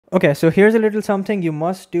Okay, so here's a little something you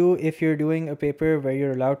must do if you're doing a paper where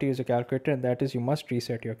you're allowed to use a calculator, and that is you must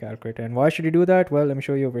reset your calculator. And why should you do that? Well, let me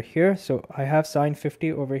show you over here. So I have sine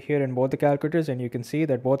 50 over here in both the calculators, and you can see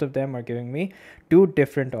that both of them are giving me two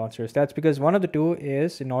different answers. That's because one of the two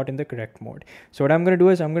is not in the correct mode. So what I'm going to do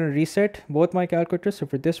is I'm going to reset both my calculators. So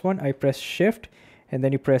for this one, I press shift and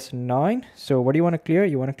then you press 9. So what do you want to clear?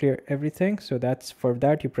 You want to clear everything. So that's for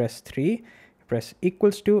that you press 3, press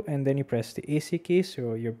equals to, and then you press the AC key,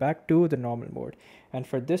 so you're back to the normal mode. And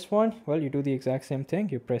for this one, well, you do the exact same thing.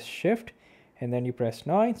 You press shift and then you press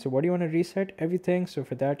 9. So what do you want to reset? Everything. So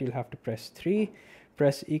for that you'll have to press 3,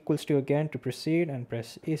 press equals to again to proceed, and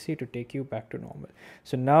press AC to take you back to normal.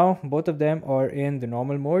 So now both of them are in the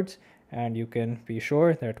normal modes, and you can be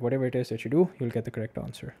sure that whatever it is that you do, you'll get the correct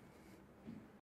answer.